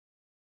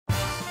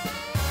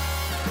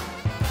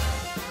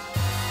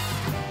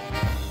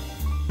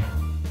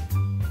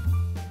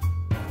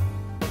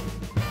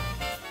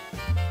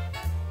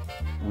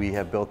We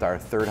have built our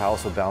third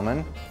house with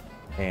Belman,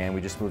 and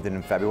we just moved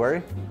in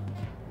February.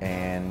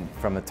 And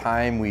from the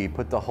time we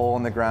put the hole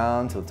in the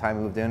ground to the time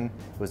we moved in,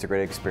 it was a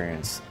great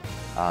experience.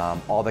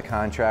 All the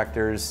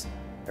contractors,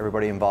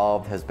 everybody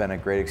involved has been a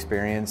great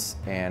experience,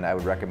 and I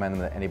would recommend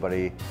them to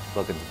anybody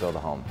looking to build a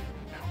home.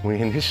 We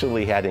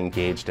initially had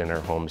engaged in our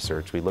home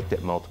search. We looked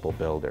at multiple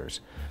builders,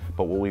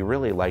 but what we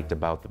really liked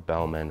about the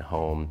Belman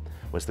home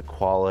was the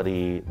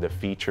quality, the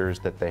features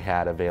that they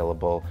had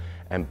available,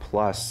 and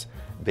plus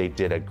they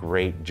did a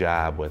great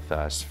job with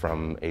us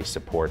from a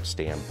support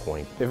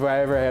standpoint. If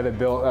I ever had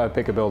to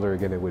pick a builder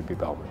again, it would be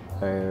Belman.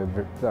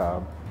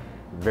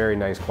 Very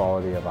nice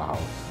quality of a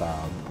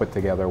house, put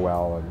together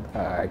well, and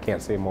I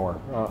can't say more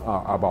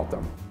about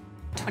them.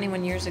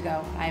 21 years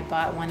ago, I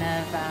bought one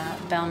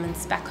of Belman's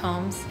spec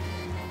homes,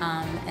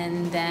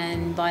 and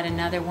then bought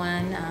another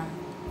one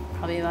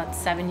probably about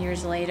 7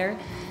 years later.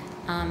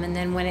 And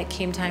then when it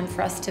came time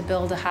for us to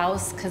build a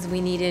house, because we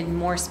needed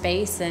more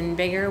space and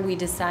bigger, we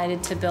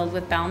decided to build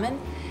with Belman.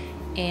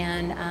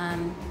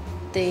 And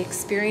the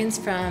experience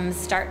from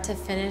start to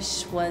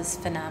finish was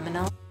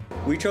phenomenal.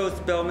 We chose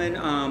Belman,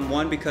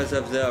 one, because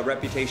of the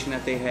reputation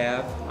that they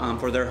have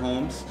for their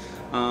homes.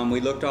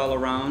 We looked all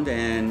around,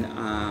 and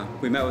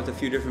we met with a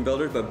few different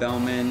builders, but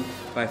Belman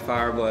by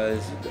far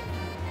was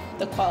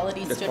The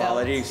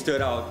quality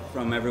stood out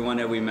from everyone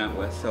that we met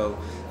with, so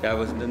that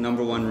was the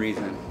 #1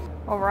 reason.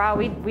 Overall,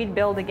 we'd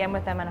build again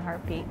with them in a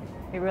heartbeat.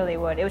 We really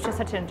would. It was just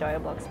such an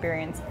enjoyable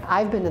experience.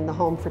 I've been in the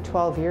home for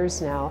 12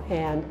 years now,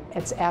 and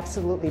it's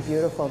absolutely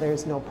beautiful.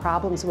 There's no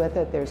problems with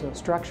it. There's no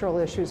structural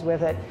issues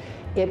with it.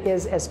 It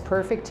is as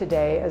perfect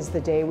today as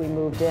the day we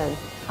moved in.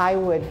 I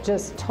would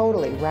just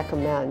totally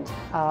recommend,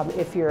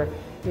 if you're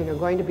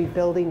going to be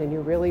building and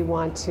you really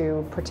want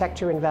to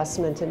protect your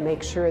investment and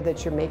make sure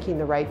that you're making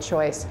the right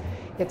choice.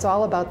 It's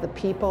all about the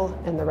people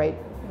and the right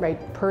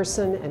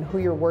person and who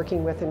you're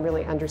working with and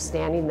really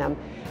understanding them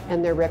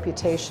and their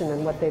reputation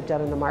and what they've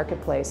done in the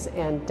marketplace.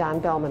 And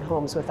Belman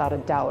Homes, without a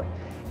doubt,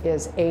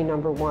 is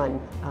 #1,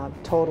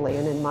 totally,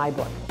 and in my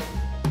book.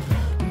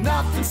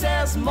 Nothing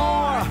says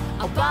more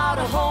about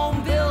a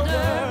home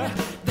builder